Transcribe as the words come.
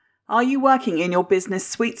Are you working in your business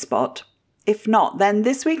sweet spot? If not, then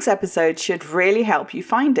this week's episode should really help you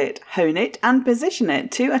find it, hone it, and position it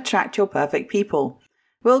to attract your perfect people.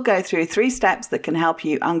 We'll go through 3 steps that can help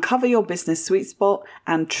you uncover your business sweet spot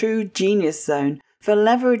and true genius zone for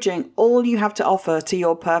leveraging all you have to offer to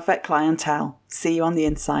your perfect clientele. See you on the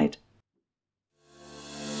inside.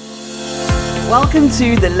 Welcome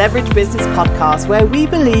to the Leverage Business Podcast, where we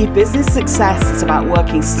believe business success is about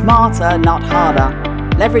working smarter, not harder.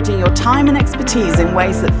 Leveraging your time and expertise in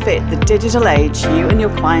ways that fit the digital age you and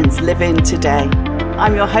your clients live in today.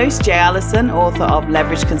 I'm your host, Jay Allison, author of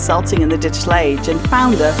Leverage Consulting in the Digital Age and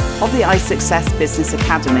founder of the iSuccess Business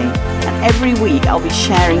Academy. And every week I'll be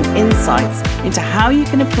sharing insights into how you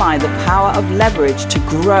can apply the power of leverage to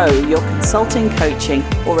grow your consulting, coaching,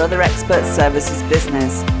 or other expert services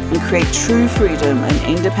business and create true freedom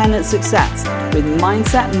and independent success with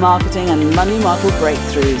mindset, marketing, and money model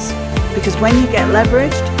breakthroughs. Because when you get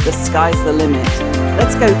leveraged, the sky's the limit.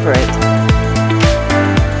 Let's go for it.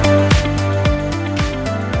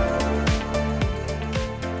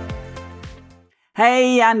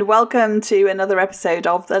 Hey, and welcome to another episode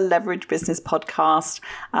of the Leverage Business Podcast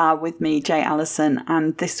with me, Jay Allison.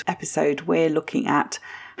 And this episode, we're looking at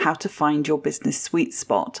how to find your business sweet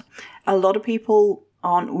spot. A lot of people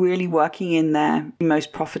aren't really working in their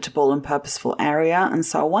most profitable and purposeful area. And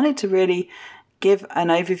so I wanted to really give an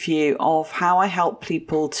overview of how I help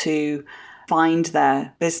people to find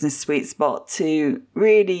their business sweet spot, to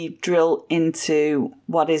really drill into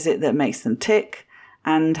what is it that makes them tick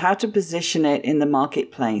and how to position it in the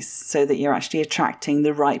marketplace so that you're actually attracting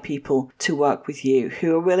the right people to work with you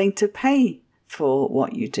who are willing to pay for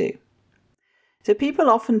what you do. So people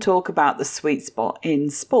often talk about the sweet spot in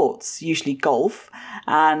sports, usually golf,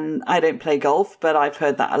 and I don't play golf, but I've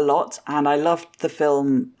heard that a lot. And I loved the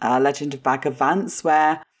film Legend of Bagger Vance,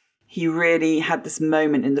 where he really had this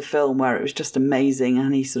moment in the film where it was just amazing.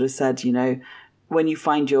 And he sort of said, you know, when you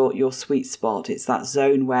find your sweet spot, it's that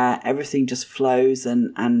zone where everything just flows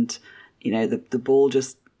and you know, the ball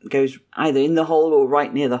just goes either in the hole or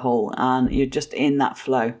right near the hole, and you're just in that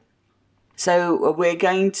flow. So we're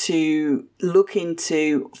going to look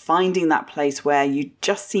into finding that place where you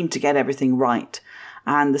just seem to get everything right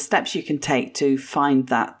and the steps you can take to find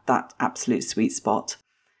that absolute sweet spot.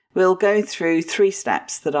 We'll go through 3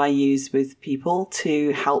 steps that I use with people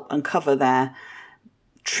to help uncover their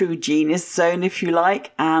true genius zone, if you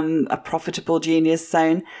like, a profitable genius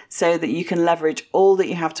zone, so that you can leverage all that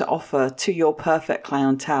you have to offer to your perfect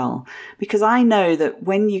clientele. Because I know that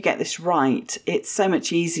when you get this right, it's so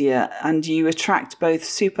much easier and you attract both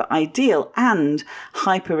super ideal and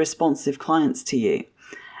hyper responsive clients to you.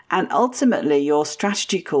 And ultimately, your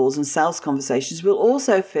strategy calls and sales conversations will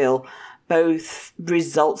also feel both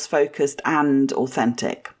results focused and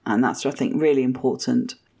authentic. And that's, I think, really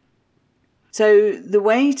important. So the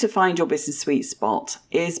way to find your business sweet spot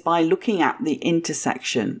is by looking at the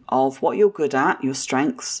intersection of what you're good at, your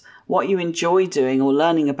strengths, what you enjoy doing or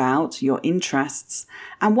learning about, your interests,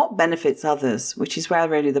 and what benefits others, which is where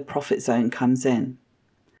really the profit zone comes in.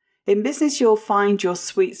 In business, you'll find your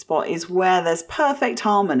sweet spot is where there's perfect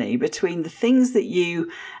harmony between the things that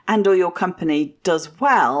you and or your company does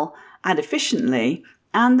well and efficiently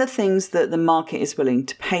and the things that the market is willing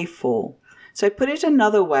to pay for. So put it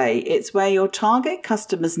another way, it's where your target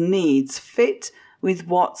customer's needs fit with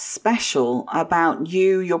what's special about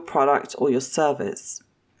you, your product, or your service.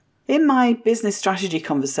 In my business strategy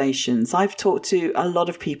conversations, I've talked to a lot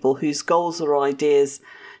of people whose goals or ideas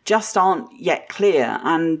just aren't yet clear,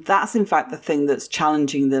 and that's in fact the thing that's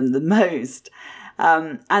challenging them the most.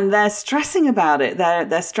 And they're stressing about it.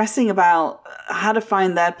 They're stressing about how to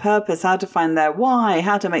find their purpose, how to find their why,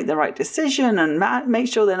 how to make the right decision and make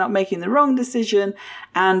sure they're not making the wrong decision.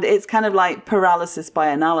 And it's kind of like paralysis by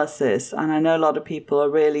analysis. And I know a lot of people are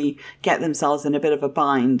really get themselves in a bit of a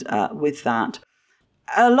bind with that.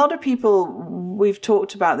 A lot of people, we've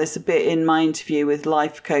talked about this a bit in my interview with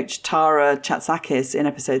life coach Tara Chatsakis in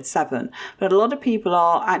episode 7, but a lot of people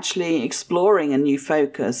are actually exploring a new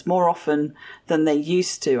focus more often than they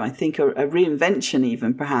used to. I think a reinvention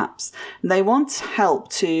even perhaps. And they want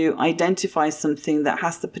help to identify something that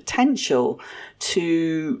has the potential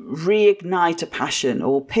to reignite a passion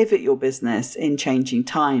or pivot your business in changing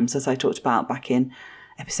times, as I talked about back in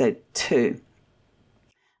episode 2.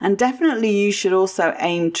 And definitely you should also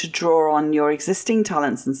aim to draw on your existing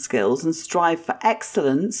talents and skills and strive for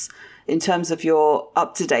excellence in terms of your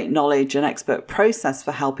up-to-date knowledge and expert process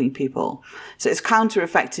for helping people. So it's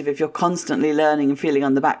counter-effective if you're constantly learning and feeling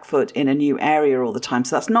on the back foot in a new area all the time.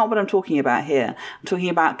 So that's not what I'm talking about here. I'm talking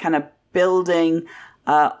about kind of building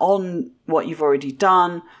on what you've already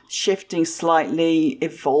done, shifting slightly,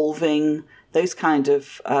 evolving, those kind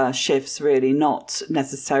of shifts really, not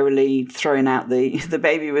necessarily throwing out the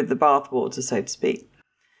baby with the bathwater, so to speak.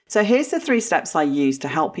 So here's the 3 steps I use to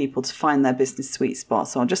help people to find their business sweet spot.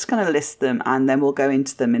 So I'm just going to list them and then we'll go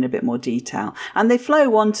into them in a bit more detail. And they flow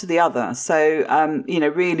one to the other. So,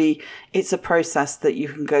 really it's a process that you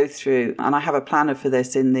can go through. And I have a planner for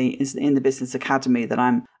this in the Business Academy that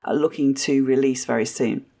I'm looking to release very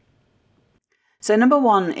soon. So number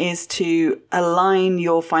 1 is to align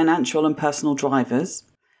your financial and personal drivers.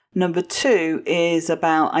 Number 2 is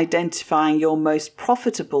about identifying your most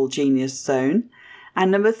profitable genius zone. And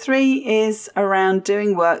number 3 is around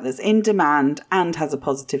doing work that's in demand and has a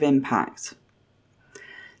positive impact.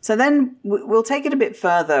 So then we'll take it a bit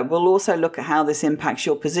further. We'll also look at how this impacts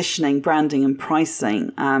your positioning, branding and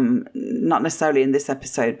pricing. Not necessarily in this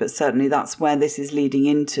episode, but certainly that's where this is leading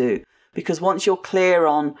into. Because once you're clear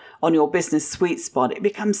on your business sweet spot, it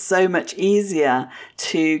becomes so much easier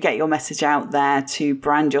to get your message out there, to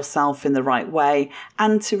brand yourself in the right way,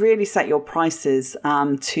 and to really set your prices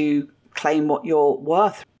to claim what you're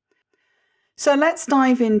worth. So let's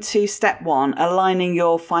dive into step 1, aligning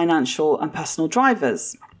your financial and personal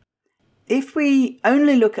drivers. If we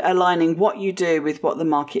only look at aligning what you do with what the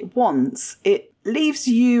market wants, it leaves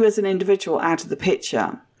you as an individual out of the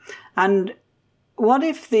picture. And what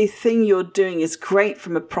if the thing you're doing is great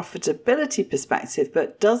from a profitability perspective,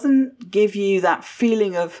 but doesn't give you that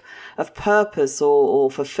feeling of purpose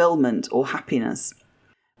or fulfillment or happiness?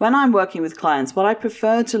 When I'm working with clients, what I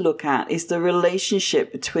prefer to look at is the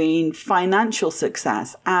relationship between financial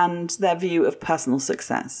success and their view of personal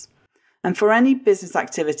success. And for any business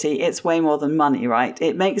activity, it's way more than money, right?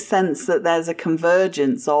 It makes sense that there's a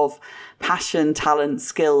convergence of passion, talent,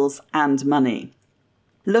 skills, and money.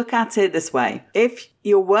 Look at it this way. If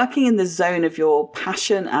you're working in the zone of your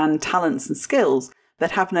passion and talents and skills, but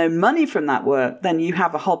have no money from that work, then you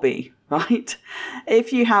have a hobby, right?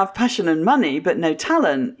 If you have passion and money, but no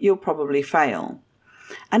talent, you'll probably fail.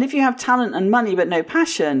 And if you have talent and money, but no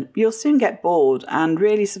passion, you'll soon get bored and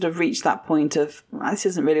really sort of reach that point of, this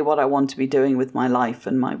isn't really what I want to be doing with my life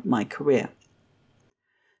and my career.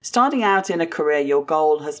 Starting out in a career, your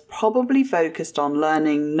goal has probably focused on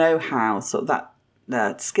learning know-how, sort of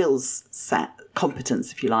that skills set,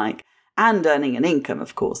 competence, if you like, and earning an income,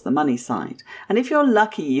 of course, the money side. And if you're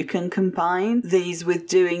lucky, you can combine these with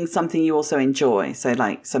doing something you also enjoy. So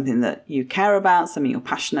like something that you care about, something you're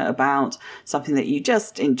passionate about, something that you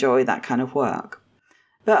just enjoy, that kind of work.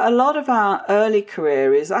 But a lot of our early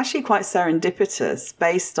career is actually quite serendipitous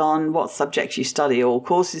based on what subjects you study or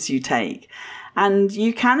courses you take. And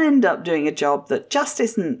you can end up doing a job that just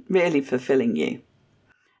isn't really fulfilling you.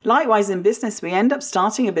 Likewise, in business, we end up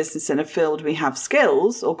starting a business in a field we have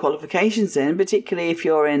skills or qualifications in, particularly if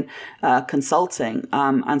you're in consulting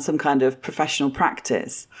and some kind of professional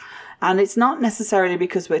practice. And it's not necessarily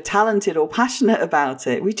because we're talented or passionate about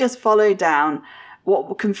it. We just follow down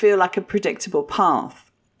what can feel like a predictable path.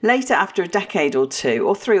 Later, after a decade or 2,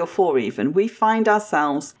 or 3 or 4 even, we find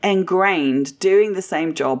ourselves ingrained doing the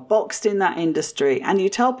same job, boxed in that industry, and you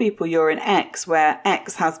tell people you're in X, where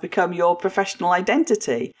X has become your professional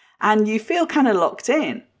identity, and you feel kind of locked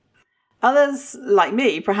in. Others, like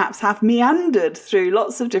me, perhaps have meandered through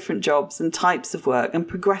lots of different jobs and types of work and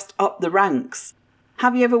progressed up the ranks.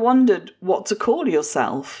 Have you ever wondered what to call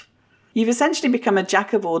yourself? You've essentially become a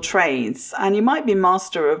jack of all trades, and you might be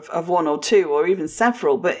master of 1 or 2 or even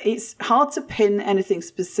several, but it's hard to pin anything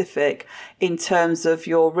specific in terms of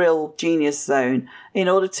your real genius zone in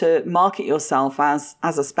order to market yourself as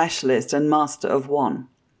a specialist and master of one.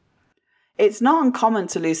 It's not uncommon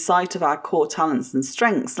to lose sight of our core talents and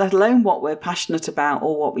strengths, let alone what we're passionate about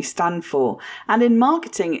or what we stand for. And in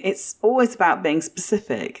marketing, it's always about being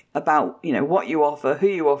specific about, what you offer, who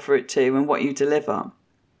you offer it to, and what you deliver.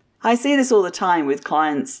 I see this all the time with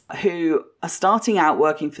clients who are starting out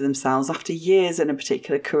working for themselves after years in a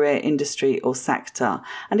particular career, industry or sector.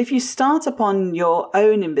 And if you start upon your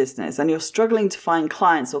own in business and you're struggling to find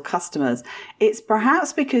clients or customers, it's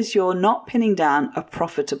perhaps because you're not pinning down a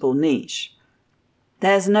profitable niche.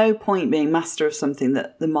 There's no point being master of something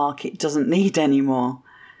that the market doesn't need anymore.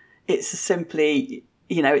 It's simply,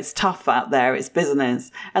 it's tough out there, it's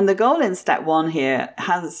business. And the goal in step 1 here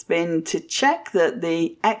has been to check that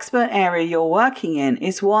the expert area you're working in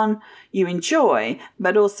is one you enjoy,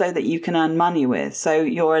 but also that you can earn money with. So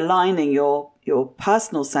you're aligning your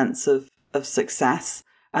personal sense of success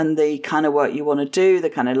and the kind of work you want to do, the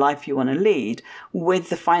kind of life you want to lead, with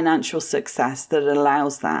the financial success that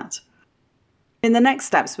allows that. In the next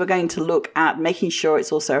steps, we're going to look at making sure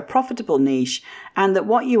it's also a profitable niche and that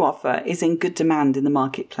what you offer is in good demand in the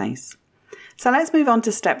marketplace. So let's move on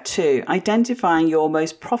to step 2, identifying your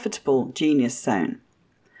most profitable genius zone.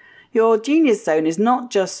 Your genius zone is not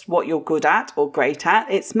just what you're good at or great at,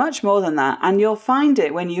 it's much more than that. And you'll find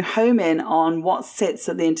it when you home in on what sits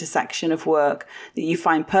at the intersection of work that you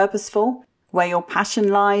find purposeful, where your passion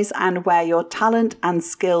lies, and where your talent and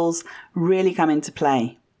skills really come into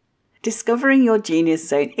play. Discovering your genius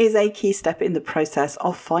zone is a key step in the process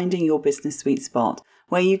of finding your business sweet spot,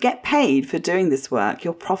 where you get paid for doing this work,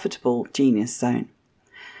 your profitable genius zone.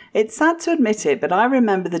 It's sad to admit it, but I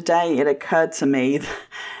remember the day it occurred to me,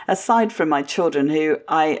 aside from my children, who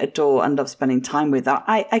I adore and love spending time with,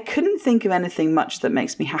 I couldn't think of anything much that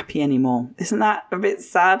makes me happy anymore. Isn't that a bit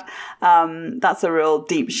sad? That's a real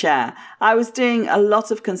deep share. I was doing a lot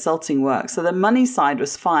of consulting work, so the money side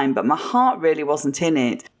was fine, but my heart really wasn't in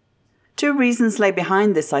it. 2 reasons lay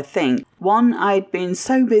behind this, I think. One, I'd been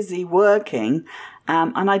so busy working,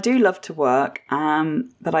 and I do love to work,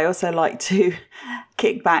 but I also like to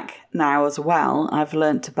kick back now as well. I've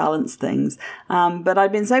learned to balance things. But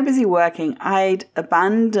I'd been so busy working, I'd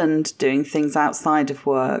abandoned doing things outside of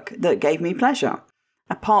work that gave me pleasure,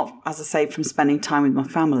 apart, as I say, from spending time with my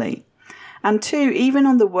family. And 2, even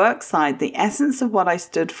on the work side, the essence of what I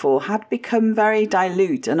stood for had become very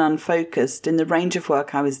dilute and unfocused in the range of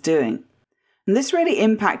work I was doing. And this really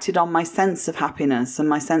impacted on my sense of happiness and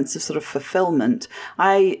my sense of sort of fulfillment.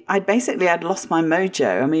 I'd lost my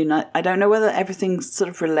mojo. I mean, I don't know whether everything's sort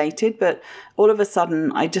of related, but all of a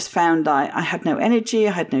sudden I just found I had no energy,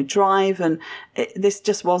 I had no drive, and this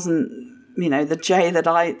just wasn't, the Jay that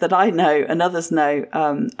I know and others know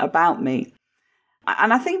about me.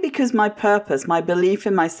 And I think because my purpose, my belief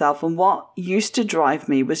in myself and what used to drive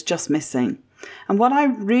me was just missing. And what I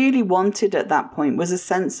really wanted at that point was a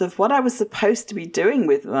sense of what I was supposed to be doing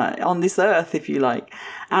with on this earth, if you like,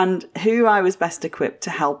 and who I was best equipped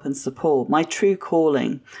to help and support, my true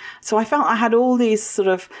calling. So I felt I had all these sort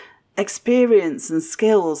of experience and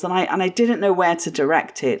skills, and I didn't know where to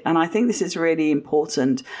direct it. And I think this is really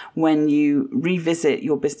important when you revisit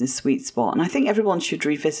your business sweet spot. And I think everyone should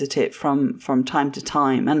revisit it from time to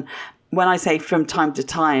time. And when I say from time to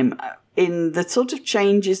time, in the sort of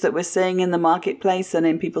changes that we're seeing in the marketplace and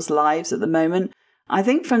in people's lives at the moment, I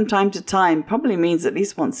think from time to time probably means at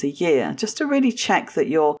least once a year, just to really check that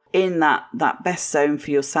you're in that best zone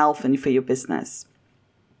for yourself and for your business.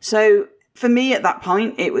 So for me at that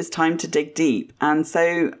point, it was time to dig deep. And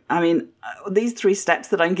so, these 3 steps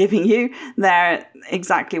that I'm giving you, they're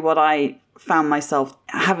exactly what I found myself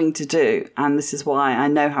having to do. And this is why I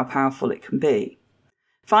know how powerful it can be.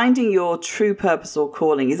 Finding your true purpose or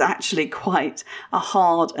calling is actually quite a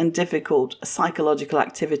hard and difficult psychological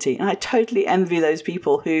activity. And I totally envy those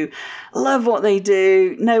people who love what they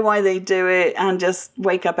do, know why they do it, and just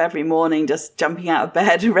wake up every morning just jumping out of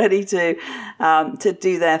bed, ready to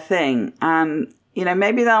do their thing.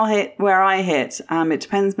 Maybe they'll hit where I hit. It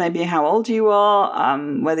depends maybe how old you are,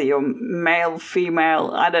 whether you're male,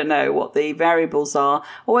 female, I don't know what the variables are,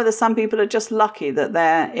 or whether some people are just lucky that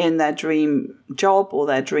they're in their dream job or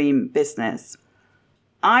their dream business.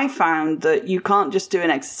 I found that you can't just do an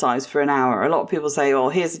exercise for an hour. A lot of people say, oh,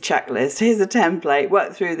 here's a checklist, here's a template,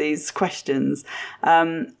 work through these questions.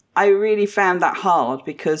 I really found that hard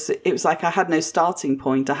because it was like I had no starting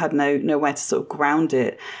point. I had nowhere to sort of ground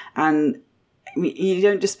it. And you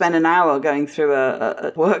don't just spend an hour going through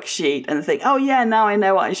a worksheet and think, oh yeah, now I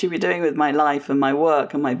know what I should be doing with my life and my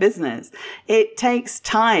work and my business. It takes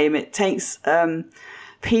time. It takes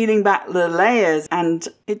peeling back the layers, and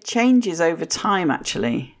it changes over time,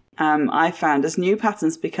 actually. I found as new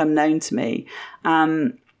patterns become known to me,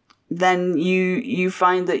 then you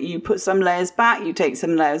find that you put some layers back, you take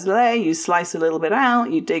some layers away, you slice a little bit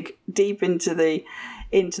out, you dig deep into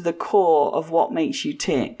the core of what makes you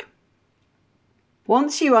tick.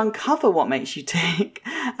 Once you uncover what makes you tick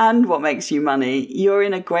and what makes you money, you're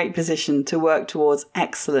in a great position to work towards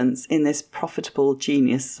excellence in this profitable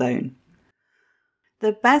genius zone.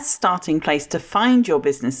 The best starting place to find your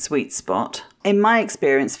business sweet spot, in my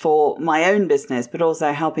experience for my own business, but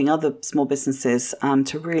also helping other small businesses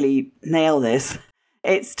to really nail this,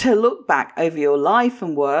 it's to look back over your life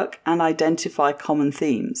and work and identify common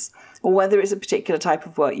themes. Or whether it's a particular type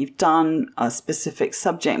of work you've done, a specific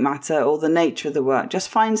subject matter, or the nature of the work. Just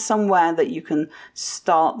find somewhere that you can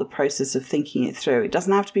start the process of thinking it through. It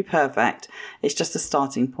doesn't have to be perfect. It's just a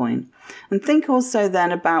starting point. And think also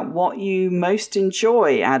then about what you most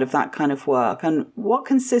enjoy out of that kind of work and what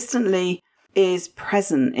consistently is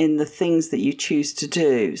present in the things that you choose to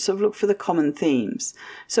do. Sort of look for the common themes.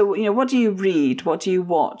 So, what do you read? What do you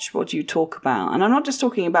watch? What do you talk about? And I'm not just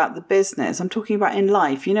talking about the business. I'm talking about in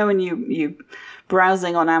life. When you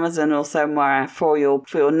browsing on Amazon or somewhere for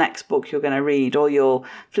your next book you're going to read, or you're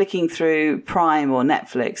flicking through Prime or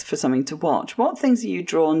Netflix for something to watch. What things are you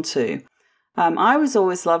drawn to? I was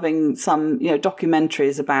always loving some,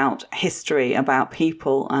 documentaries about history, about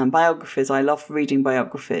people, biographies. I love reading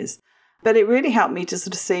biographies. But it really helped me to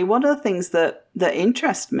sort of see what are the things that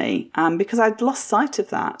interest me, because I'd lost sight of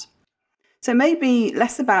that. So maybe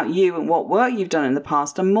less about you and what work you've done in the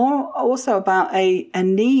past, and more also about a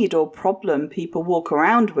need or problem people walk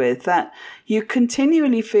around with that you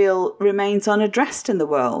continually feel remains unaddressed in the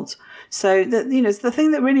world. So that, it's the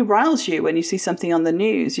thing that really riles you when you see something on the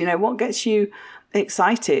news. What gets you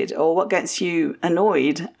excited or what gets you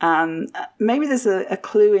annoyed? Maybe there's a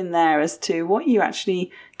clue in there as to what you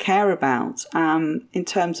actually care about, in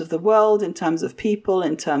terms of the world, in terms of people,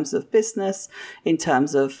 in terms of business, in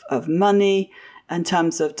terms of money, in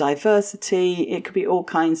terms of diversity. It could be all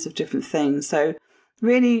kinds of different things. So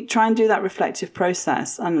really try and do that reflective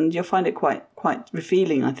process, and you'll find it quite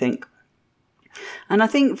revealing, I think. And I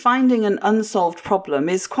think finding an unsolved problem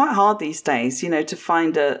is quite hard these days, to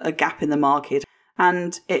find a gap in the market.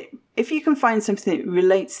 And if you can find something that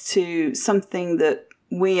relates to something that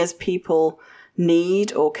we as people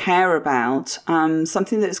need or care about,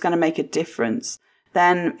 something that's going to make a difference,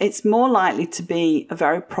 then it's more likely to be a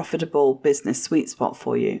very profitable business sweet spot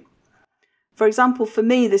for you. For example, for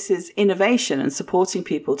me, this is innovation and supporting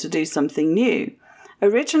people to do something new.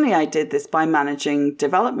 Originally, I did this by managing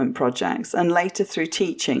development projects, and later through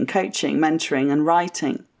teaching, coaching, mentoring, and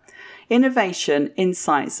writing. Innovation,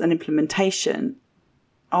 insights, and implementation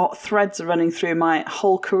are threads running through my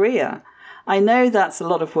whole career. I know that's a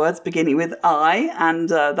lot of words beginning with I, and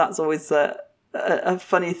that's always a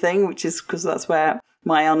funny thing, which is because that's where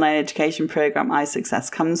my online education program,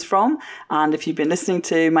 iSuccess, comes from. And if you've been listening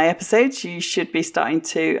to my episodes, you should be starting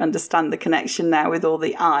to understand the connection now with all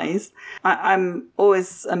the I's. I'm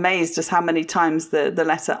always amazed just how many times the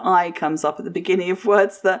letter I comes up at the beginning of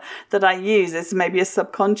words that I use. It's maybe a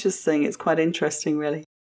subconscious thing. It's quite interesting, really.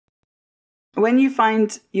 When you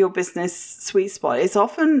find your business sweet spot, it's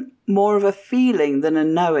often more of a feeling than a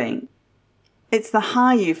knowing. It's the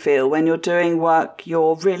high you feel when you're doing work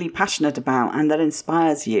you're really passionate about and that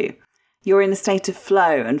inspires you. You're in a state of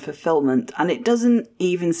flow and fulfillment, and it doesn't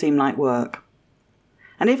even seem like work.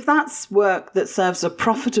 And if that's work that serves a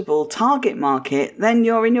profitable target market, then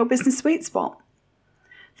you're in your business sweet spot.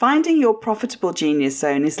 Finding your profitable genius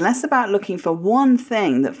zone is less about looking for one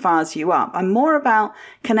thing that fires you up and more about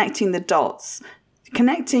connecting the dots,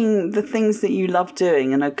 connecting the things that you love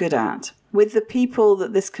doing and are good at with the people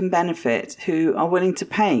that this can benefit who are willing to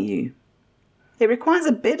pay you. It requires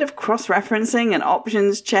a bit of cross-referencing and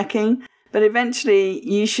options checking, but eventually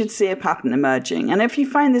you should see a pattern emerging. And if you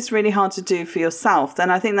find this really hard to do for yourself, then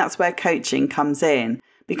I think that's where coaching comes in,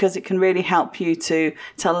 because it can really help you to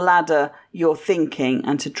ladder your thinking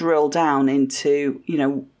and to drill down into,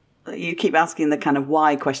 you keep asking the kind of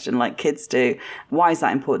why question like kids do. Why is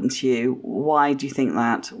that important to you? Why do you think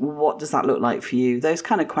that? What does that look like for you? Those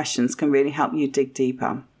kind of questions can really help you dig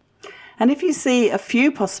deeper. And if you see a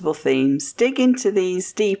few possible themes, dig into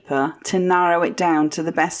these deeper to narrow it down to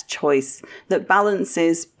the best choice that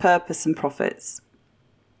balances purpose and profits.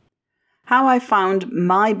 How I found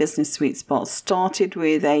my business sweet spot started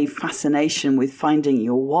with a fascination with finding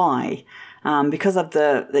your why. Because of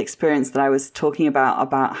the experience that I was talking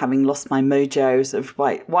about having lost my mojo, sort of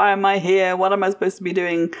why am I here? What am I supposed to be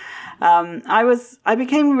doing? I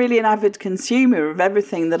became really an avid consumer of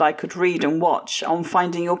everything that I could read and watch on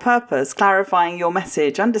finding your purpose, clarifying your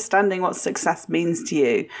message, understanding what success means to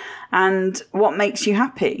you, and what makes you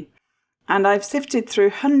happy. And I've sifted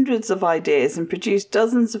through hundreds of ideas and produced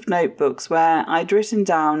dozens of notebooks where I'd written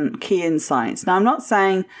down key insights. Now, I'm not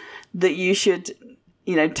saying that you should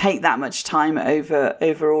take that much time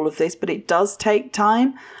over all of this, but it does take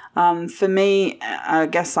time. For me, I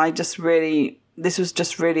guess this was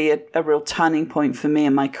just really a real turning point for me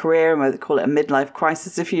in my career. I call it a midlife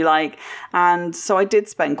crisis, if you like. And so I did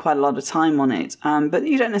spend quite a lot of time on it. But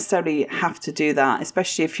you don't necessarily have to do that,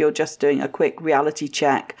 especially if you're just doing a quick reality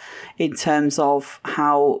check in terms of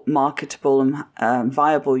how marketable and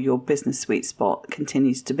viable your business sweet spot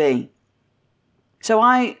continues to be. So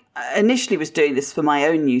I initially was doing this for my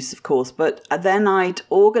own use, of course, but then I'd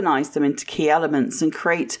organise them into key elements and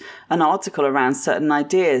create an article around certain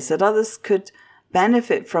ideas that others could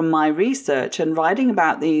benefit from my research, and writing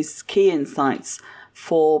about these key insights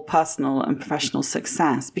for personal and professional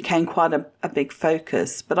success became quite a big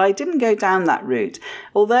focus. But I didn't go down that route.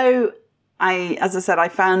 Although as I said, I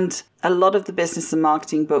found a lot of the business and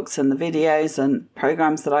marketing books and the videos and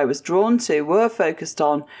programs that I was drawn to were focused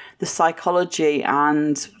on the psychology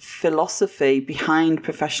and philosophy behind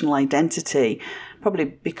professional identity, probably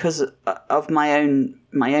because of my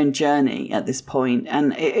own journey at this point.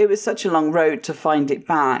 And it was such a long road to find it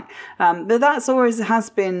back. But that's always has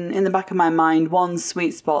been in the back of my mind one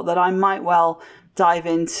sweet spot that I might well dive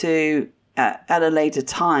into at a later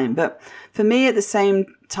time. But for me, at the same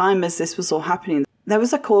time as this was all happening, there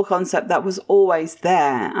was a core concept that was always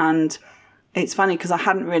there. And it's funny because I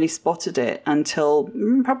hadn't really spotted it until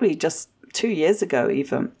probably just 2 years ago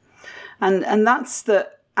even. And that's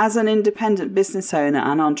that as an independent business owner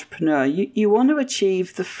and entrepreneur, you want to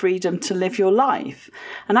achieve the freedom to live your life.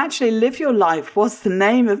 And actually, Live Your Life was the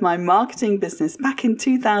name of my marketing business back in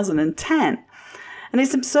 2010. And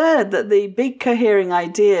it's absurd that the big cohering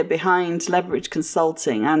idea behind leverage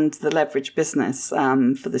consulting and the leverage business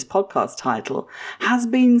for this podcast title has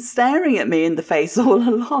been staring at me in the face all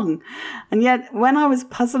along. And yet when I was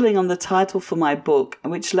puzzling on the title for my book,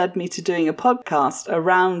 which led me to doing a podcast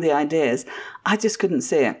around the ideas, I just couldn't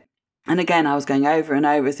see it. And again, I was going over and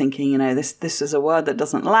over thinking, this is a word that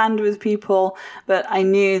doesn't land with people. But I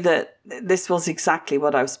knew that this was exactly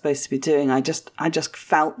what I was supposed to be doing. I just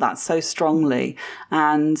felt that so strongly.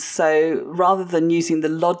 And so rather than using the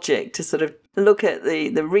logic to sort of look at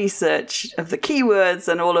the research of the keywords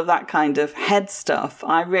and all of that kind of head stuff,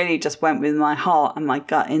 I really just went with my heart and my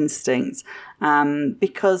gut instincts,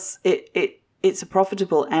 because it's a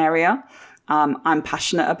profitable area. I'm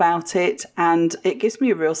passionate about it, and it gives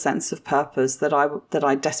me a real sense of purpose that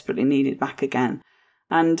I desperately needed back again.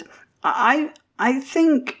 And I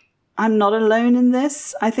think I'm not alone in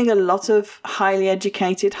this. I think a lot of highly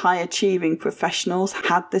educated, high achieving professionals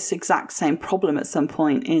had this exact same problem at some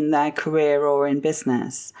point in their career or in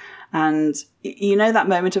business. And you know that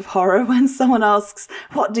moment of horror when someone asks,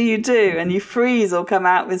 "What do you do?" and you freeze or come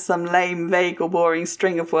out with some lame, vague or boring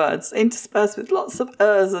string of words interspersed with lots of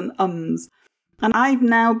ers and ums. And I've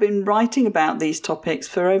now been writing about these topics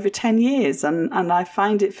for over 10 years, and I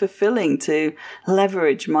find it fulfilling to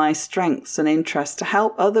leverage my strengths and interests to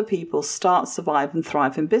help other people start, survive and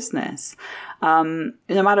thrive in business. No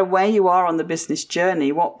matter where you are on the business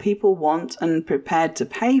journey, what people want and prepared to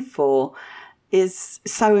pay for is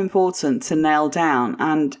so important to nail down.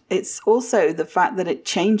 And it's also the fact that it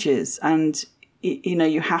changes, and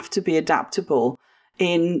you have to be adaptable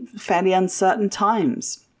in fairly uncertain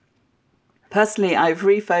times. Personally, I've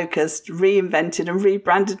refocused, reinvented and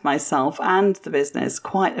rebranded myself and the business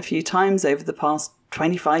quite a few times over the past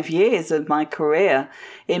 25 years of my career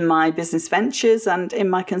in my business ventures and in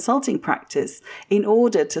my consulting practice in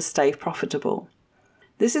order to stay profitable.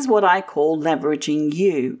 This is what I call leveraging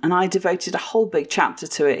you, and I devoted a whole big chapter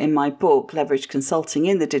to it in my book, Leverage Consulting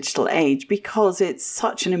in the Digital Age, because it's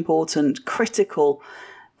such an important, critical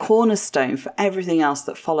cornerstone for everything else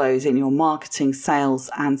that follows in your marketing, sales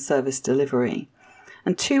and service delivery.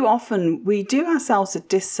 And too often we do ourselves a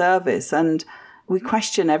disservice and we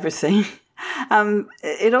question everything.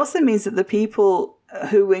 It also means that the people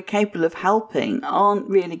who we're capable of helping aren't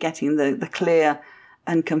really getting the clear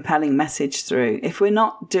and compelling message through. If we're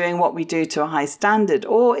not doing what we do to a high standard,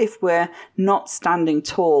 or if we're not standing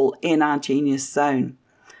tall in our genius zone.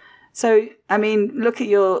 So, look at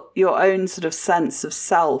your own sort of sense of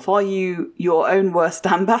self. Are you your own worst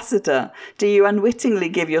ambassador? Do you unwittingly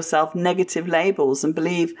give yourself negative labels and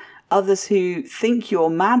believe others who think you're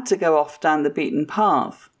mad to go off down the beaten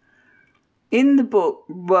path? In the book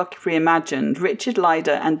Work Reimagined, Richard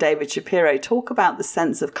Leider and David Shapiro talk about the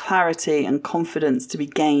sense of clarity and confidence to be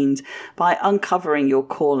gained by uncovering your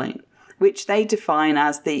calling, which they define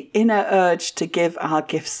as the inner urge to give our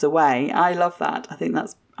gifts away. I love that. I think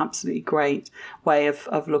that's absolutely great way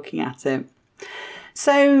of looking at it.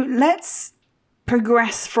 So let's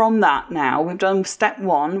progress from that now. We've done step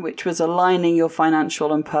 1, which was aligning your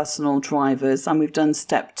financial and personal drivers. And we've done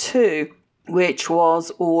step 2, which was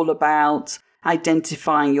all about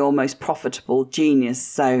identifying your most profitable genius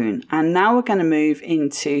zone. And now we're going to move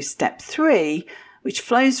into step 3, which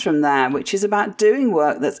flows from there, which is about doing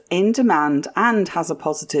work that's in demand and has a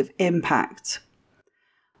positive impact.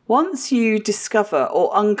 Once you discover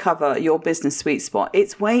or uncover your business sweet spot,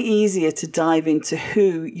 it's way easier to dive into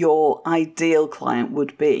who your ideal client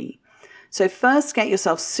would be. So first, get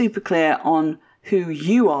yourself super clear on who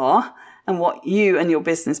you are and what you and your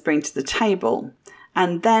business bring to the table.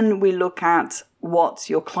 And then we look at what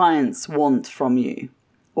your clients want from you,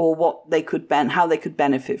 or what they could how they could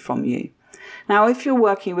benefit from you. Now, if you're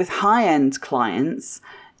working with high-end clients,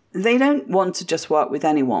 they don't want to just work with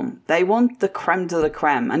anyone. They want the creme de la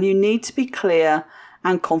creme, and you need to be clear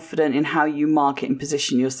and confident in how you market and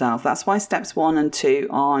position yourself. That's why steps 1 and 2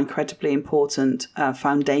 are incredibly important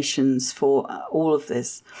foundations for all of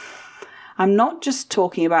this. I'm not just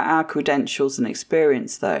talking about our credentials and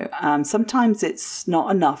experience, though. Sometimes it's not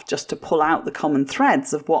enough just to pull out the common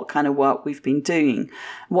threads of what kind of work we've been doing,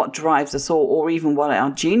 what drives us, or even what our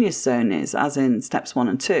genius zone is, as in steps 1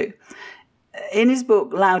 and 2. In his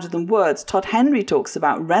book, Louder Than Words, Todd Henry talks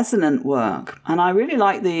about resonant work. And I really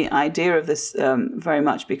like the idea of this very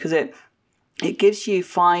much because it gives you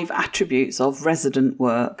 5 attributes of resonant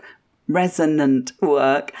work.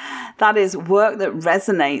 That is work that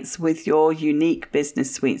resonates with your unique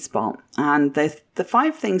business sweet spot. And the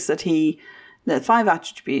 5 things that the 5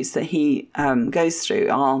 attributes that he goes through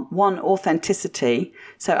are 1, authenticity.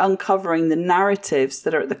 So uncovering the narratives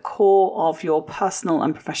that are at the core of your personal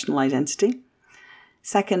and professional identity.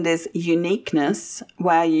 2nd is uniqueness,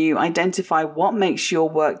 where you identify what makes your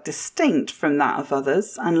work distinct from that of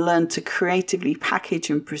others and learn to creatively package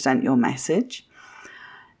and present your message.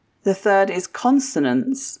 The 3rd is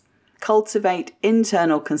consonance. Cultivate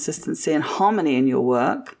internal consistency and harmony in your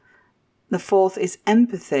work. The 4th is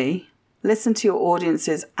empathy. Listen to your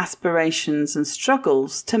audience's aspirations and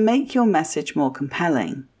struggles to make your message more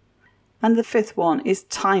compelling. And the 5th one is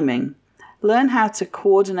timing. Learn how to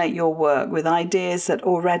coordinate your work with ideas that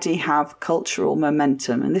already have cultural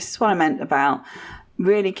momentum. And this is what I meant about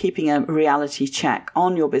really keeping a reality check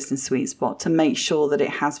on your business sweet spot to make sure that it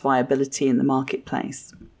has viability in the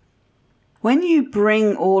marketplace. When you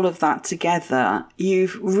bring all of that together, you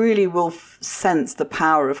really will sense the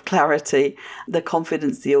power of clarity, the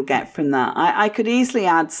confidence that you'll get from that. I could easily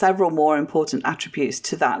add several more important attributes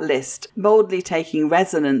to that list, boldly taking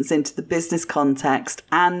resonance into the business context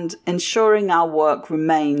and ensuring our work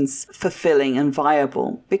remains fulfilling and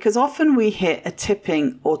viable. Because often we hit a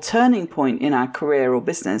tipping or turning point in our career or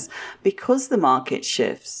business because the market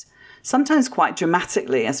shifts, sometimes quite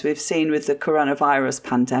dramatically, as we've seen with the coronavirus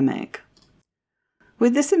pandemic.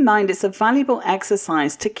 With this in mind, it's a valuable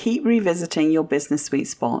exercise to keep revisiting your business sweet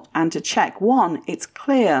spot and to check, 1, it's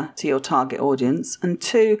clear to your target audience, and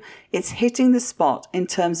 2, it's hitting the spot in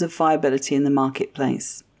terms of viability in the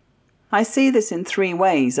marketplace. I see this in 3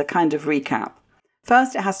 ways, a kind of recap.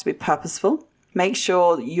 First, it has to be purposeful. Make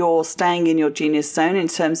sure you're staying in your genius zone in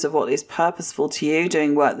terms of what is purposeful to you,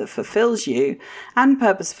 doing work that fulfills you, and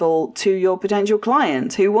purposeful to your potential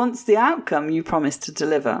client who wants the outcome you promise to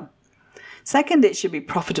deliver. Second, it should be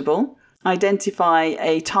profitable. Identify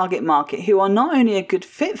a target market who are not only a good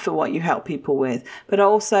fit for what you help people with, but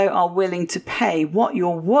also are willing to pay what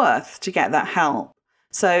you're worth to get that help.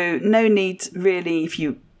 So no need really, if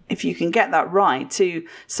you can get that right, to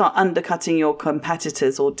start undercutting your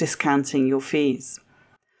competitors or discounting your fees.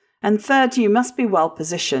 And third, you must be well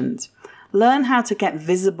positioned. Learn how to get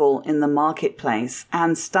visible in the marketplace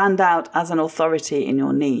and stand out as an authority in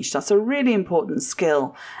your niche. That's a really important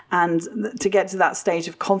skill, and to get to that stage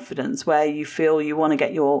of confidence where you feel you want to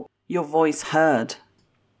get your voice heard.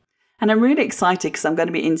 And I'm really excited because I'm going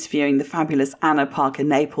to be interviewing the fabulous Anna Parker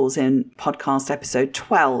Naples in podcast episode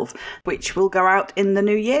 12, which will go out in the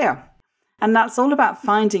new year. And that's all about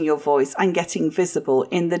finding your voice and getting visible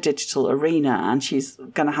in the digital arena. And she's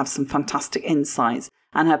going to have some fantastic insights.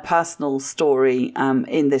 And her personal story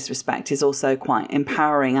in this respect is also quite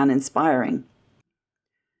empowering and inspiring.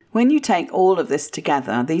 When you take all of this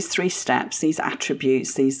together, these 3 steps, these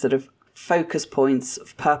attributes, these sort of focus points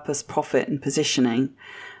of purpose, profit and positioning,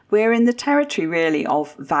 we're in the territory really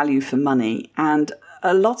of value for money. And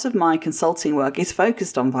a lot of my consulting work is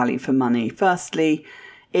focused on value for money. Firstly,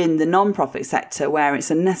 in the non-profit sector, where it's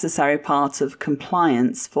a necessary part of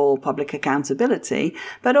compliance for public accountability,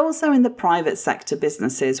 but also in the private sector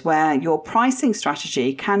businesses where your pricing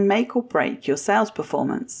strategy can make or break your sales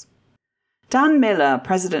performance. Dan Miller,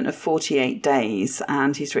 president of 48 Days,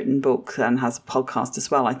 and he's written books and has a podcast as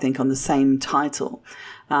well, I think, on the same title.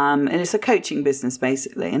 And it's a coaching business,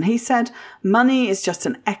 basically. And he said, money is just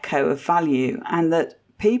an echo of value, and that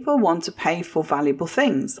people want to pay for valuable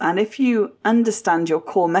things. And if you understand your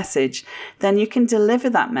core message, then you can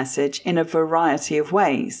deliver that message in a variety of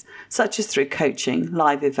ways, such as through coaching,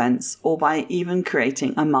 live events, or by even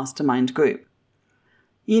creating a mastermind group.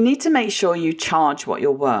 You need to make sure you charge what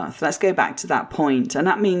you're worth. Let's go back to that point. And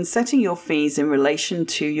that means setting your fees in relation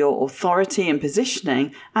to your authority and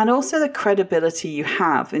positioning, and also the credibility you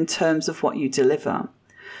have in terms of what you deliver.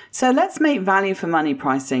 So let's make value for money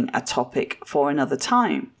pricing a topic for another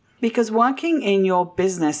time. Because working in your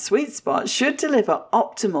business sweet spot should deliver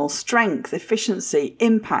optimal strength, efficiency,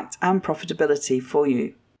 impact, and profitability for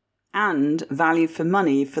you, and value for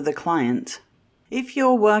money for the client. If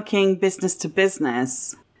you're working business to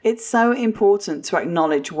business, it's so important to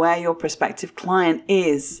acknowledge where your prospective client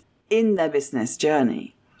is in their business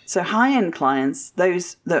journey. So high-end clients,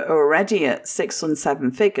 those that are already at 6 and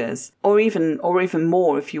 7 figures, or even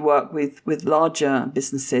more if you work with larger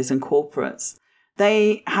businesses and corporates,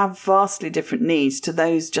 they have vastly different needs to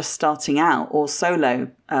those just starting out, or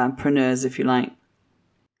solopreneurs, if you like.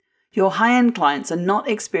 Your high-end clients are not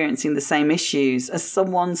experiencing the same issues as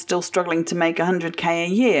someone still struggling to make 100K a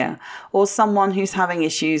year, or someone who's having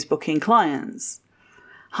issues booking clients.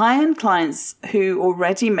 High-end clients who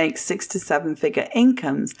already make 6 to 7 figure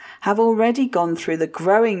incomes have already gone through the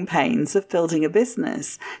growing pains of building a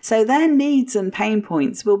business, so their needs and pain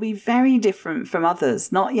points will be very different from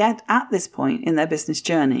others not yet at this point in their business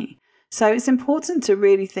journey. So it's important to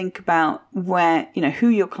really think about who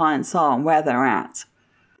your clients are and where they're at.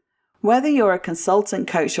 Whether you're a consultant,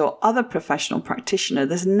 coach, or other professional practitioner,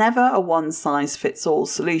 there's never a one-size-fits-all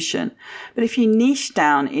solution. But if you niche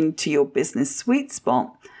down into your business sweet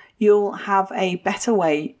spot, you'll have a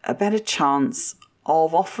better chance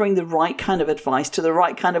of offering the right kind of advice to the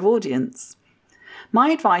right kind of audience. My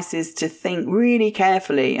advice is to think really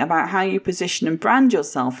carefully about how you position and brand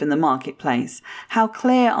yourself in the marketplace. How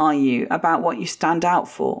clear are you about what you stand out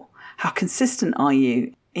for? How consistent are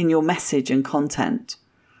you in your message and content?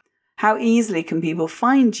 How easily can people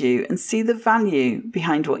find you and see the value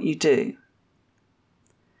behind what you do?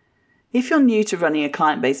 If you're new to running a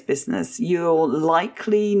client-based business, you'll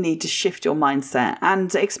likely need to shift your mindset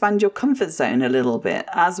and expand your comfort zone a little bit,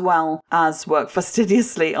 as well as work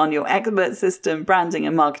fastidiously on your expert system, branding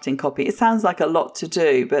and marketing copy. It sounds like a lot to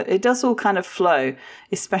do, but it does all kind of flow,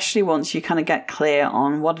 especially once you kind of get clear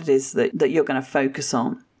on what it is that you're going to focus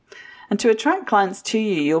on. And to attract clients to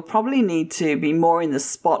you, you'll probably need to be more in the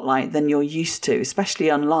spotlight than you're used to,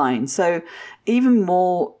 especially online. So even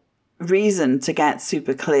more reason to get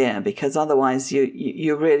super clear, because otherwise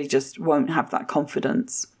you really just won't have that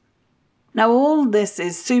confidence. Now, all this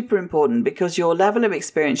is super important because your level of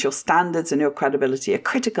experience, your standards and your credibility are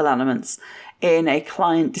critical elements in a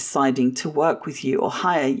client deciding to work with you or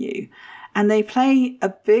hire you. And they play a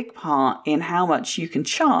big part in how much you can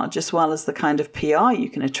charge, as well as the kind of PR you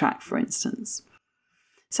can attract, for instance.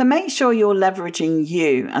 So make sure you're leveraging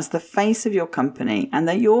you as the face of your company and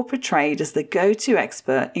that you're portrayed as the go-to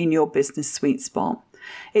expert in your business sweet spot.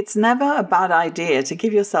 It's never a bad idea to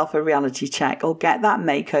give yourself a reality check or get that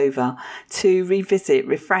makeover to revisit,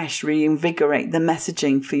 refresh, reinvigorate the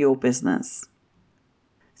messaging for your business.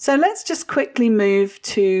 So let's just quickly move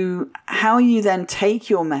to how you then take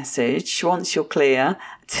your message, once you're clear,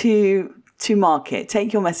 to market.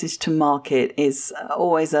 Take your message to market is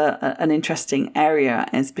always an interesting area,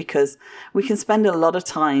 is because we can spend a lot of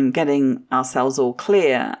time getting ourselves all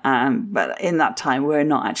clear, but in that time we're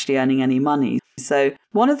not actually earning any money. So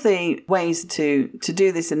one of the ways to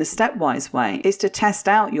do this in a stepwise way is to test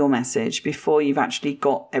out your message before you've actually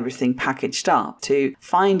got everything packaged up, to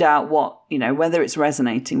find out whether it's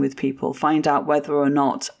resonating with people, find out whether or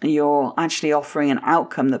not you're actually offering an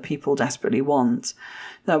outcome that people desperately want.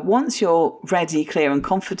 Now, once you're ready, clear and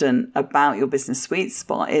confident about your business sweet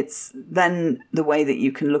spot, it's then the way that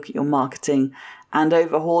you can look at your marketing and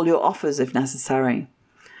overhaul your offers if necessary.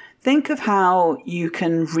 Think of how you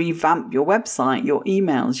can revamp your website, your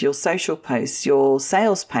emails, your social posts, your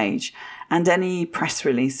sales page, and any press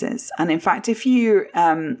releases. And in fact, if you're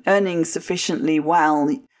earning sufficiently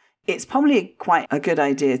well, it's probably quite a good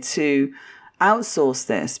idea to outsource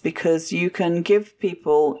this, because you can give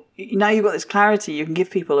people, now you've got this clarity, you can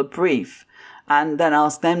give people a brief and then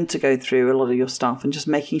ask them to go through a lot of your stuff and just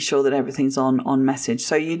making sure that everything's on message.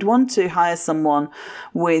 So you'd want to hire someone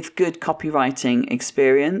with good copywriting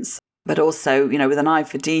experience, but also, with an eye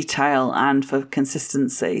for detail and for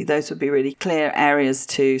consistency. Those would be really clear areas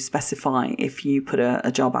to specify if you put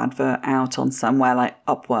a job advert out on somewhere like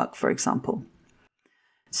Upwork, for example.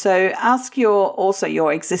 So ask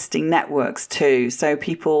your existing networks too. So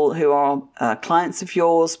people who are clients of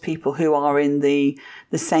yours, people who are in the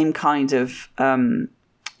same kind of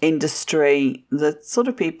industry, the sort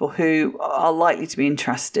of people who are likely to be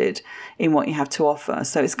interested in what you have to offer.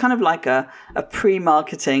 So it's kind of like a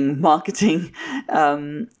pre-marketing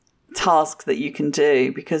task that you can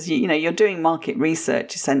do, because you're doing market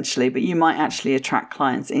research essentially, but you might actually attract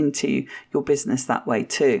clients into your business that way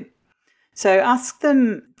too. So ask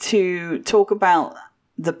them to talk about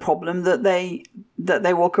the problem that they that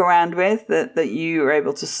they walk around with that you are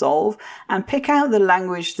able to solve, and pick out the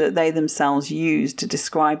language that they themselves use to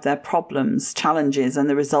describe their problems, challenges, and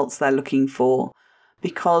the results they're looking for.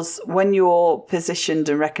 Because when you're positioned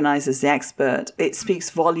and recognized as the expert, it speaks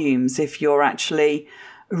volumes if you're actually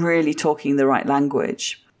really talking the right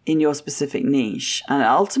language in your specific niche. And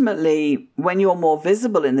ultimately, when you're more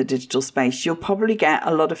visible in the digital space, you'll probably get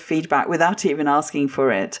a lot of feedback without even asking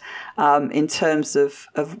for it, in terms of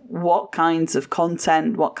what kinds of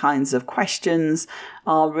content, what kinds of questions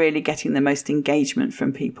are really getting the most engagement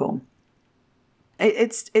from people.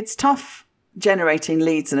 It's tough generating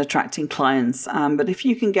leads and attracting clients. But if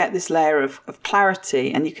you can get this layer of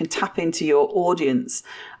clarity and you can tap into your audience,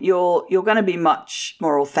 you're going to be much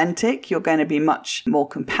more authentic. You're going to be much more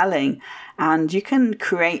compelling, and you can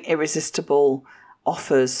create irresistible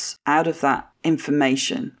offers out of that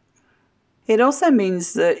information. It also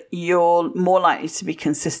means that you're more likely to be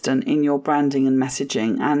consistent in your branding and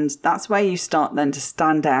messaging. And that's where you start then to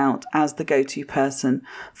stand out as the go-to person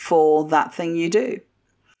for that thing you do.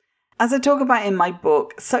 As I talk about in my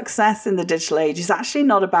book, success in the digital age is actually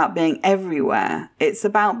not about being everywhere. It's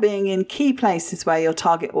about being in key places where your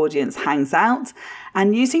target audience hangs out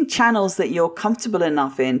and using channels that you're comfortable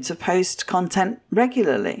enough in to post content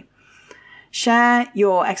regularly. Share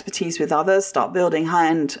your expertise with others, start building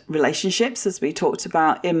high-end relationships, as we talked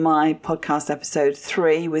about in my podcast episode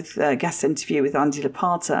 3 with a guest interview with Andy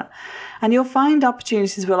Lapata. And you'll find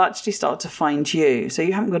opportunities will actually start to find you, so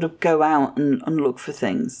you haven't got to go out and look for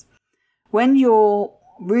things. When you're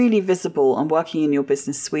really visible and working in your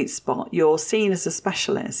business sweet spot, you're seen as a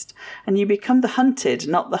specialist and you become the hunted,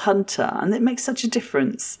 not the hunter. And it makes such a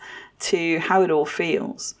difference to how it all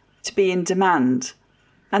feels to be in demand.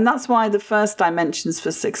 And that's why the first dimensions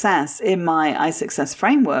for success in my iSuccess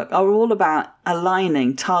framework are all about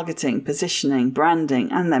aligning, targeting, positioning, branding,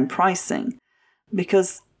 and then pricing.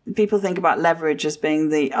 Because people think about leverage as being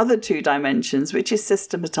the other two dimensions, which is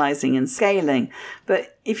systematizing and scaling.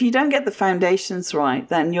 But if you don't get the foundations right,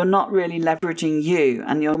 then you're not really leveraging you,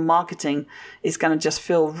 and your marketing is going to just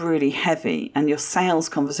feel really heavy, and your sales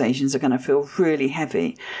conversations are going to feel really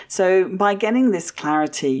heavy. So by getting this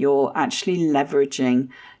clarity, you're actually leveraging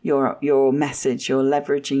your message, you're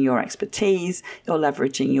leveraging your expertise, you're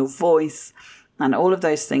leveraging your voice. And all of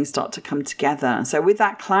those things start to come together. So with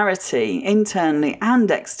that clarity, internally and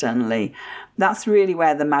externally, that's really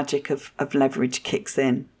where the magic of leverage kicks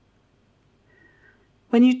in.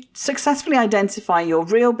 When you successfully identify your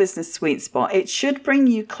real business sweet spot, it should bring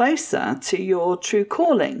you closer to your true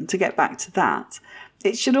calling, to get back to that.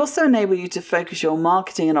 It should also enable you to focus your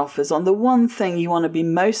marketing and offers on the one thing you want to be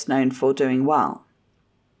most known for doing well.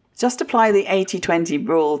 Just apply the 80-20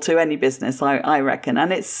 rule to any business, I reckon.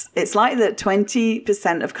 And it's like that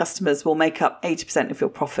 20% of customers will make up 80% of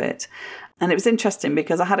your profit. And it was interesting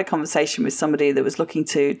because I had a conversation with somebody that was looking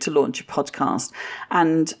to launch a podcast.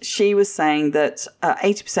 And she was saying that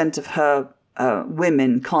 80% of her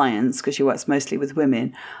women clients, because she works mostly with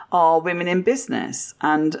women, are women in business.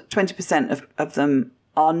 And 20% of them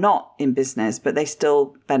are not in business, but they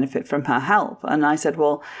still benefit from her help. And I said,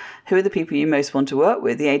 well, who are the people you most want to work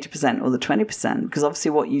with, the 80% or the 20%? Because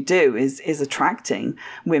obviously what you do is attracting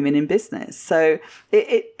women in business. So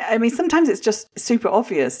sometimes it's just super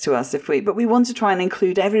obvious to us but we want to try and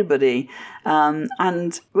include everybody.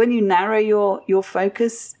 And when you narrow your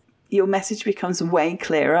focus, your message becomes way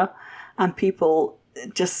clearer, and people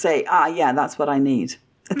just say, yeah, that's what I need.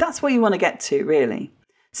 That's what you want to get to, really.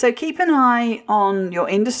 So keep an eye on your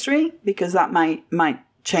industry, because that might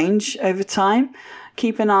change over time.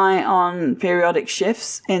 Keep an eye on periodic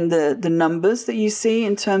shifts in the numbers that you see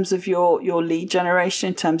in terms of your lead generation,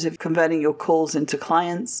 in terms of converting your calls into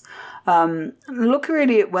clients. Look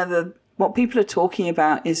really at whether what people are talking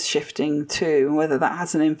about is shifting too, and whether that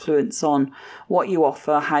has an influence on what you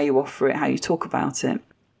offer, how you offer it, how you talk about it.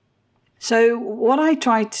 So what I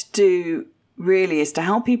try to do really is to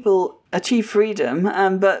help people achieve freedom,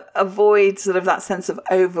 but avoid sort of that sense of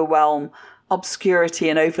overwhelm, obscurity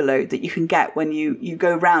and overload that you can get when you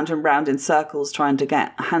go round and round in circles trying to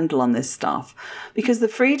get a handle on this stuff. Because the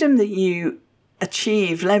freedom that you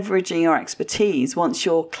achieve leveraging your expertise, once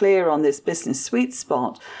you're clear on this business sweet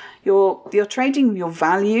spot, you're trading your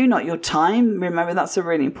value, not your time. Remember, that's a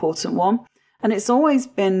really important one. And it's always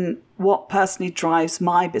been what personally drives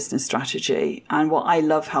my business strategy and what I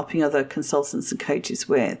love helping other consultants and coaches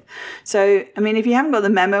with. So, if you haven't got the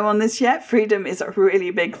memo on this yet, freedom is a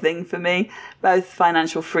really big thing for me, both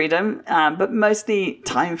financial freedom, but mostly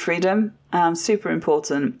time freedom, super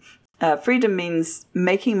important. Freedom means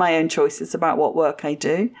making my own choices about what work I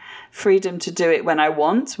do, freedom to do it when I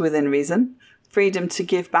want, within reason, freedom to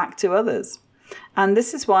give back to others. And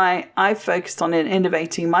this is why I've focused on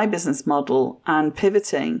innovating my business model and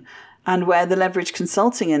pivoting, and where the leverage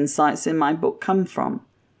consulting insights in my book come from.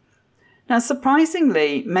 Now,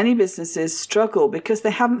 surprisingly, many businesses struggle because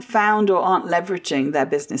they haven't found or aren't leveraging their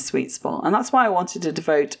business sweet spot. And that's why I wanted to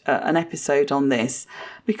devote an episode on this,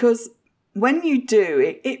 because when you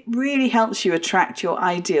do, it really helps you attract your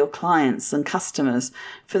ideal clients and customers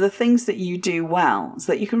for the things that you do well,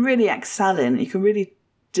 so that you can really excel in, you can really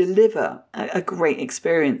deliver a great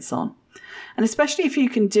experience on. And especially if you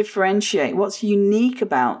can differentiate what's unique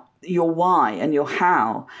about your why and your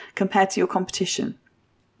how compared to your competition.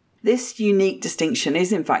 This unique distinction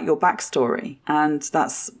is, in fact, your backstory. And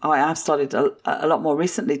that's why I've started a lot more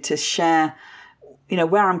recently to share,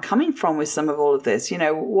 where I'm coming from with some of all of this.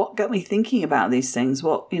 What got me thinking about these things?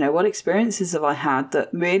 What experiences have I had that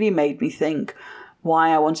really made me think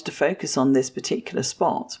why I wanted to focus on this particular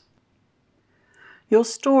spot? Your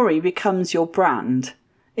story becomes your brand.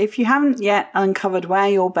 If you haven't yet uncovered where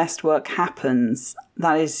your best work happens,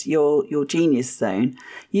 that is your genius zone,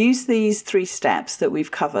 use these 3 steps that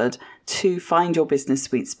we've covered to find your business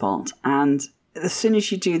sweet spot. And as soon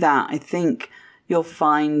as you do that, I think you'll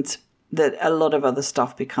find that a lot of other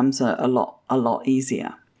stuff becomes a lot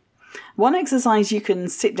easier. One exercise you can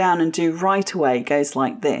sit down and do right away goes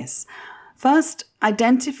like this. First,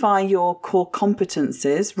 identify your core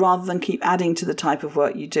competencies rather than keep adding to the type of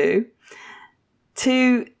work you do.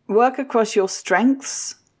 2, work across your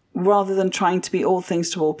strengths rather than trying to be all things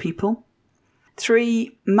to all people.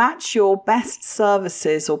 3, match your best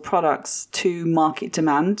services or products to market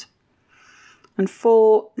demand. And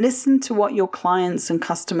 4, listen to what your clients and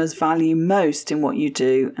customers value most in what you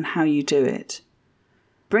do and how you do it.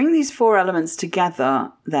 Bring these 4 elements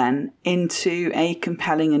together then into a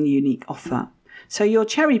compelling and unique offer. So you're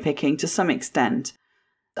cherry picking to some extent.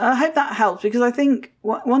 I hope that helps, because I think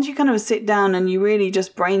once you kind of sit down and you really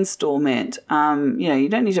just brainstorm it, you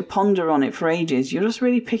don't need to ponder on it for ages. You're just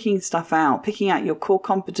really picking stuff out, picking out your core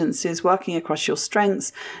competencies, working across your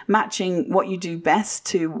strengths, matching what you do best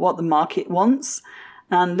to what the market wants,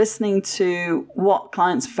 and listening to what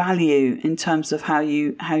clients value in terms of how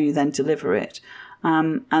you then deliver it,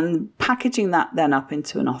 and packaging that then up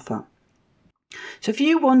into an offer. So if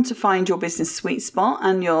you want to find your business sweet spot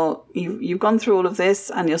and you've gone through all of this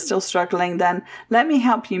and you're still struggling, then let me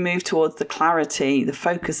help you move towards the clarity, the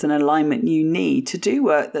focus and alignment you need to do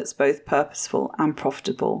work that's both purposeful and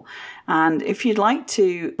profitable. And if you'd like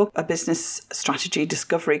to book a business strategy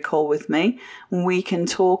discovery call with me, we can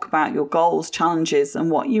talk about your goals, challenges, and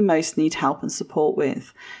what you most need help and support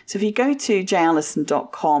with. So if you go to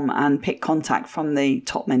jallison.com and pick contact from the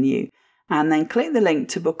top menu, and then click the link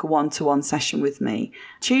to book a one-to-one session with me.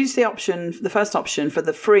 Choose the first option for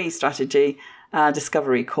the free strategy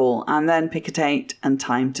discovery call, and then pick a date and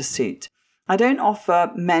time to suit. I don't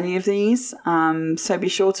offer many of these, so be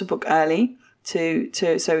sure to book early so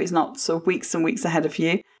it's not sort of weeks and weeks ahead of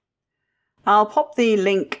you. I'll pop the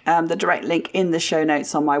link, the direct link in the show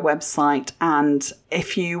notes on my website, and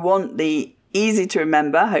if you want the easy to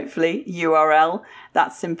remember, hopefully, URL,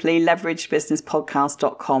 that's simply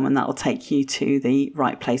leveragebusinesspodcast.com, and that will take you to the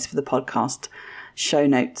right place for the podcast show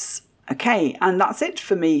notes. Okay, and that's it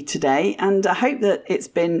for me today, and I hope that it's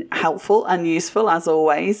been helpful and useful as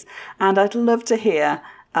always, and I'd love to hear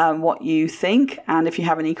what you think, and if you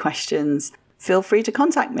have any questions, feel free to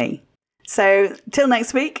contact me. So till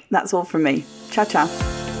next week, that's all from me. Ciao, ciao.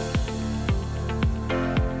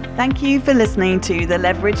 Thank you for listening to the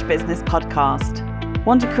Leverage Business Podcast.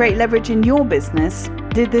 Want to create leverage in your business?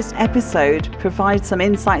 Did this episode provide some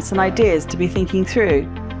insights and ideas to be thinking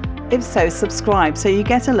through? If so, subscribe so you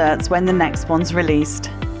get alerts when the next one's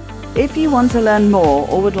released. If you want to learn more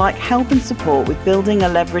or would like help and support with building a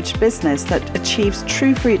leveraged business that achieves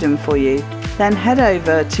true freedom for you, then head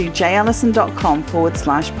over to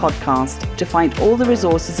jallison.com/podcast to find all the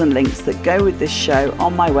resources and links that go with this show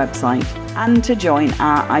on my website, and to join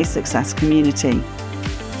our iSuccess community.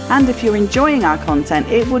 And if you're enjoying our content,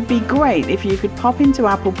 it would be great if you could pop into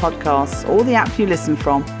Apple Podcasts or the app you listen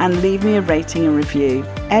from and leave me a rating and review.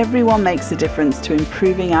 Everyone makes a difference to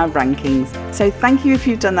improving our rankings. So thank you if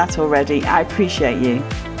you've done that already. I appreciate you.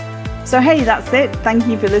 So hey, that's it. Thank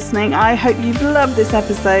you for listening. I hope you've loved this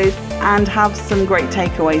episode and have some great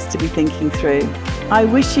takeaways to be thinking through. I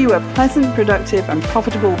wish you a pleasant, productive and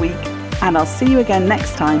profitable week, and I'll see you again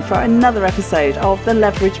next time for another episode of the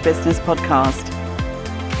Leverage Business Podcast.